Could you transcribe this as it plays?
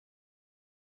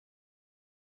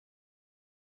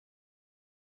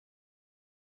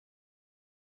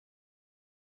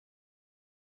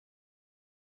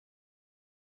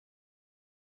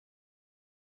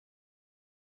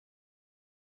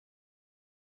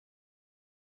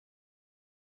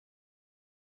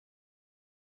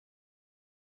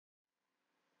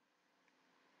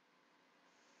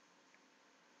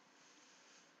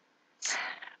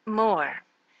more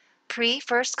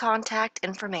pre-first contact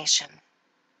information.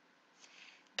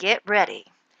 Get ready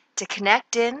to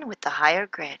connect in with the higher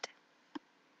grid.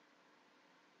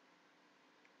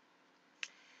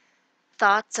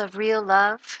 Thoughts of real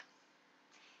love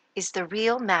is the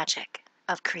real magic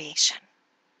of creation.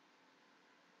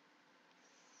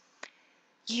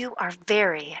 You are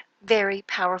very, very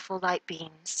powerful light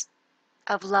beings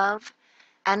of love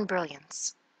and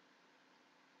brilliance.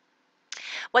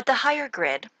 What the higher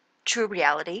grid, true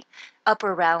reality,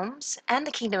 upper realms, and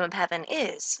the kingdom of heaven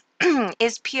is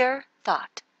pure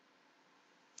thought.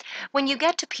 When you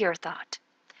get to pure thought,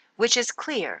 which is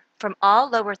clear from all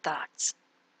lower thoughts,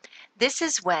 this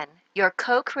is when your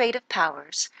co-creative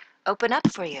powers open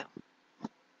up for you.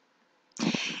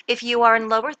 If you are in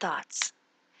lower thoughts,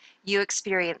 you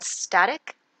experience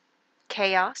static,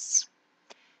 chaos,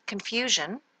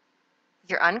 confusion,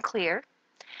 you're unclear,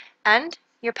 and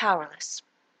you're powerless.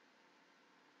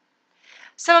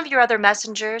 Some of your other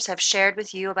messengers have shared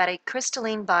with you about a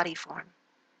crystalline body form.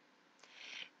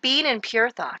 Being in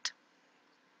pure thought,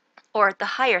 or the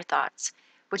higher thoughts,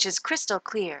 which is crystal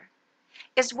clear,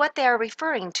 is what they are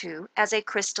referring to as a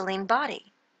crystalline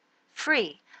body,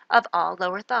 free of all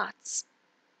lower thoughts.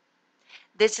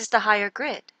 This is the higher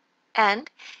grid, and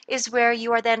is where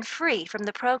you are then free from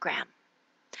the program,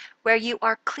 where you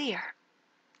are clear,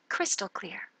 crystal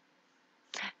clear.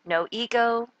 No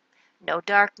ego, no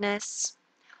darkness,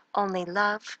 only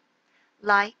love,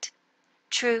 light,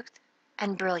 truth,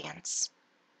 and brilliance.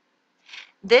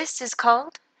 This is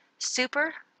called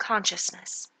super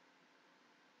consciousness.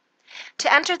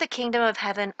 To enter the kingdom of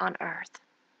heaven on earth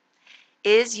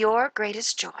is your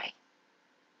greatest joy.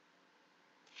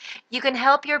 You can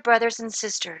help your brothers and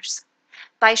sisters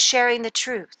by sharing the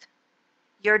truth,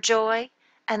 your joy,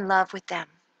 and love with them.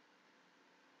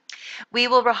 We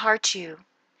will heart you.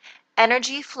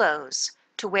 Energy flows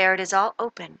to where it is all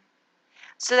open,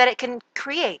 so that it can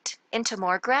create into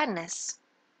more grandness.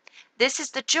 This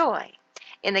is the joy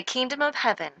in the kingdom of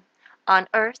heaven on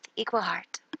earth equal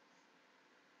heart.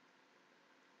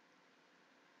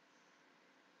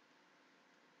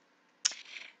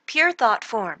 Pure thought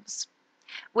forms,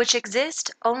 which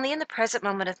exist only in the present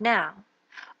moment of now,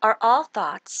 are all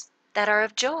thoughts that are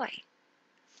of joy.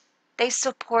 They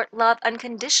support love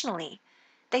unconditionally.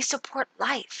 They support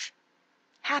life,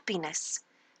 happiness,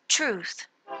 truth,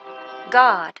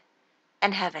 God,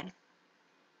 and heaven.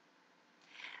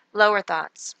 Lower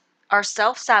thoughts are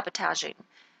self-sabotaging,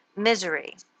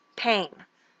 misery, pain,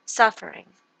 suffering.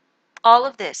 All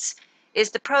of this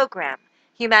is the program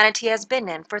humanity has been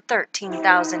in for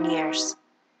 13,000 years.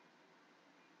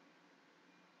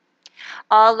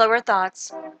 All lower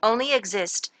thoughts only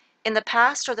exist in the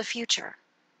past or the future,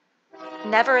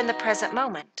 never in the present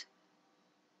moment.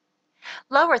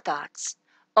 Lower thoughts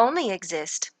only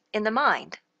exist in the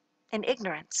mind, in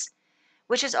ignorance,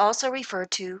 which is also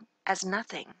referred to as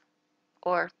nothing,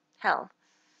 or hell.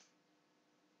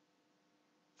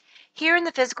 Here in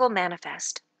the physical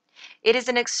manifest, it is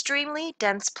an extremely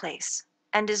dense place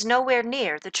and is nowhere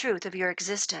near the truth of your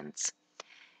existence.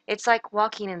 It's like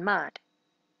walking in mud.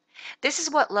 This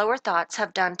is what lower thoughts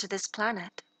have done to this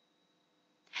planet.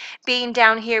 Being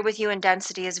down here with you in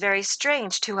density is very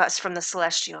strange to us from the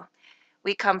celestial.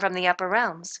 We come from the upper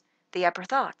realms, the upper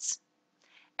thoughts.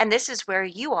 And this is where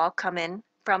you all come in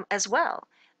from as well,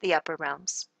 the upper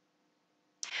realms,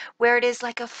 where it is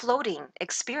like a floating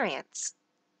experience,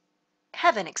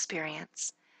 heaven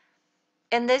experience.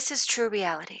 And this is true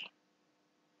reality.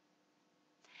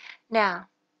 Now,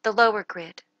 the lower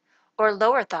grid, or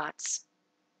lower thoughts,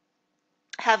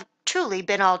 have truly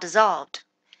been all dissolved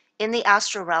in the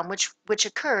astral realm, which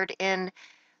occurred in,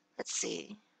 let's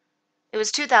see, it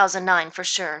was 2009 for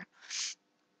sure.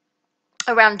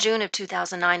 Around June of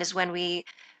 2009 is when we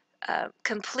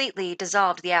completely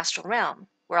dissolved the astral realm,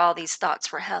 where all these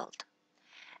thoughts were held.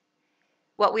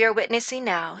 What we are witnessing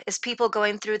now is people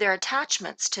going through their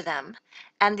attachments to them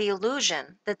and the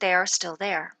illusion that they are still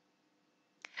there.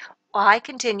 Why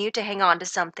continue to hang on to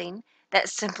something that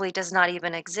simply does not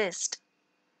even exist?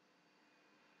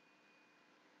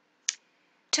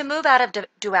 To move out of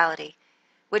duality,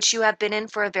 which you have been in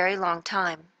for a very long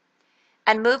time,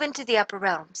 and move into the upper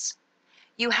realms,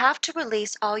 you have to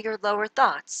release all your lower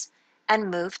thoughts and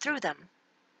move through them.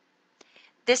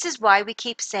 This is why we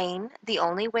keep saying the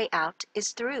only way out is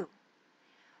through.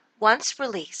 Once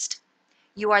released,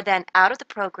 you are then out of the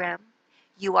program,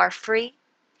 you are free,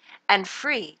 and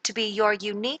free to be your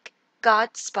unique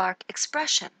God spark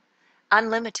expression,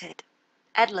 unlimited,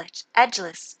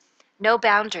 edgeless, no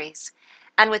boundaries,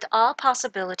 and with all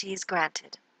possibilities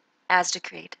granted, as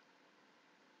decreed.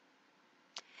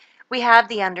 We have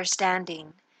the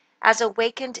understanding as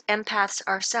awakened empaths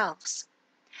ourselves,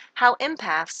 how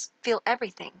empaths feel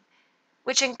everything,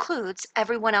 which includes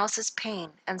everyone else's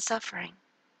pain and suffering.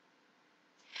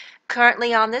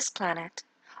 Currently on this planet,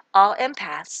 all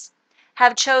empaths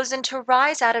have chosen to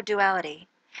rise out of duality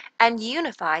and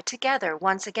unify together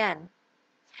once again,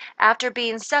 after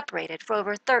being separated for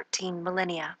over 13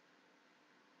 millennia.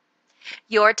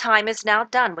 Your time is now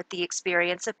done with the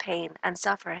experience of pain and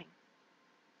suffering.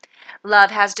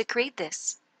 Love has decreed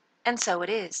this, and so it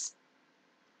is.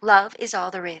 Love is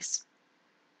all there is.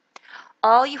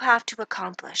 All you have to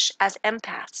accomplish as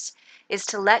empaths is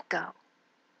to let go.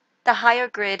 The higher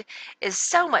grid is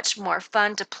so much more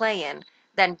fun to play in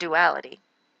than duality.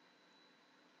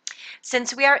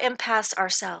 Since we are empaths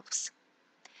ourselves,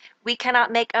 we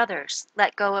cannot make others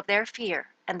let go of their fear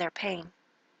and their pain.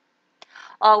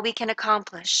 All we can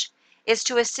accomplish is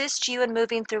to assist you in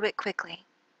moving through it quickly.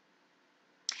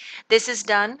 This is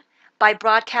done by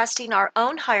broadcasting our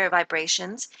own higher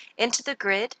vibrations into the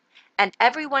grid, and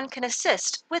everyone can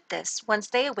assist with this once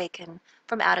they awaken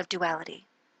from out of duality.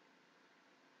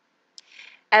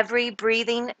 Every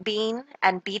breathing being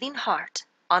and beating heart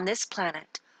on this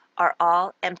planet are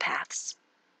all empaths.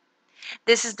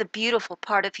 This is the beautiful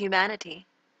part of humanity,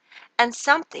 and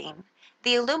something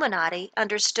the Illuminati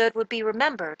understood would be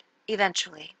remembered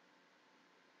eventually.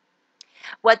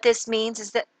 What this means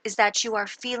is that you are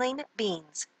feeling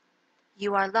beings.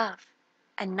 You are love,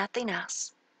 and nothing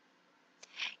else.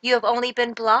 You have only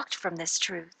been blocked from this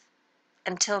truth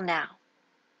until now.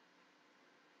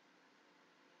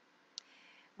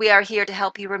 We are here to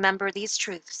help you remember these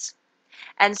truths,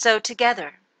 and so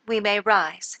together we may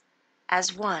rise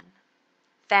as one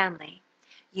family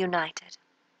united.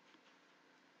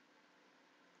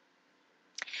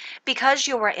 Because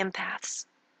you are empaths,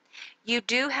 you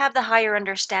do have the higher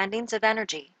understandings of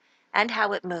energy and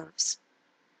how it moves.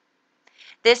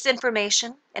 This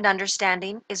information and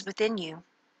understanding is within you,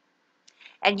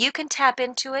 and you can tap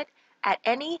into it at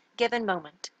any given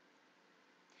moment.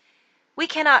 We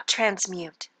cannot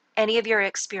transmute any of your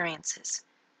experiences.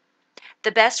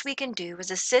 The best we can do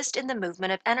is assist in the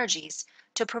movement of energies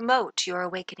to promote your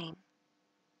awakening.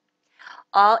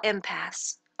 All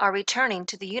empaths are returning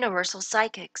to the universal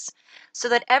psychics so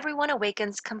that everyone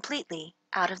awakens completely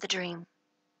out of the dream.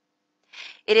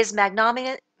 It is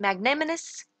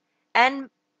magnanimous and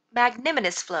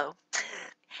magnanimous flow.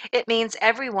 It means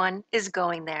everyone is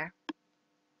going there.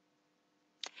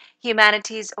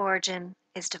 Humanity's origin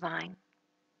is divine.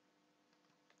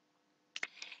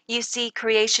 You see,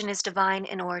 creation is divine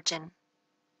in origin.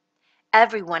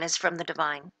 Everyone is from the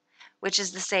divine, which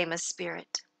is the same as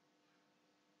spirit.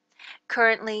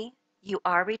 Currently, you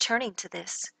are returning to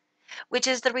this, which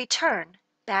is the return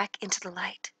back into the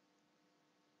light.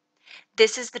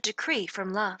 This is the decree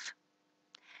from love,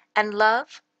 and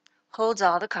love holds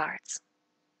all the cards.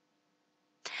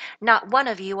 Not one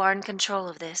of you are in control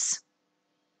of this.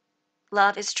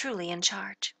 Love is truly in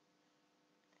charge.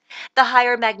 The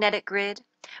higher magnetic grid,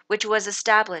 which was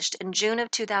established in June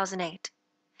of 2008,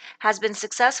 has been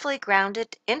successfully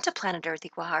grounded into planet Earth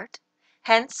equal heart,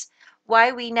 hence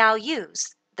why we now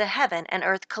use the heaven and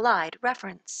earth collide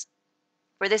reference.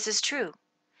 For this is true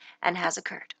and has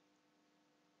occurred.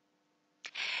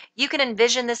 You can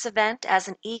envision this event as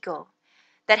an eagle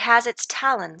that has its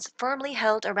talons firmly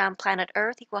held around planet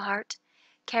Earth equal heart,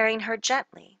 carrying her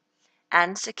gently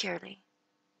and securely.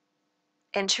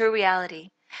 In true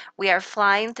reality, we are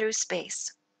flying through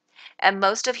space, and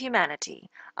most of humanity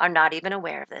are not even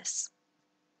aware of this.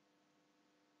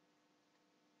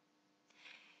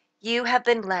 You have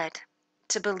been led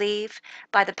to believe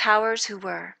by the powers who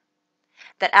were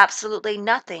that absolutely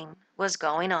nothing was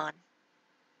going on.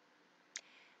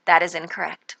 That is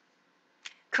incorrect.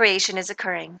 Creation is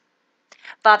occurring.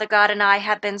 Father God and I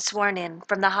have been sworn in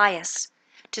from the highest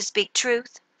to speak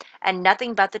truth and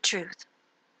nothing but the truth.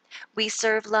 We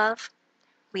serve love.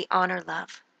 We honor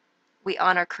love. We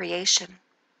honor creation.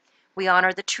 We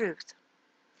honor the truth.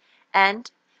 And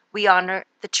we honor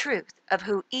the truth of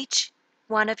who each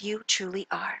one of you truly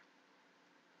are.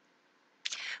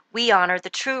 We honor the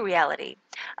true reality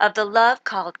of the love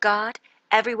called God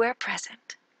everywhere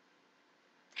present.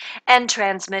 And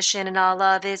transmission in all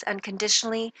love is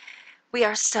unconditionally. We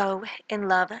are so in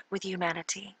love with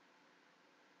humanity.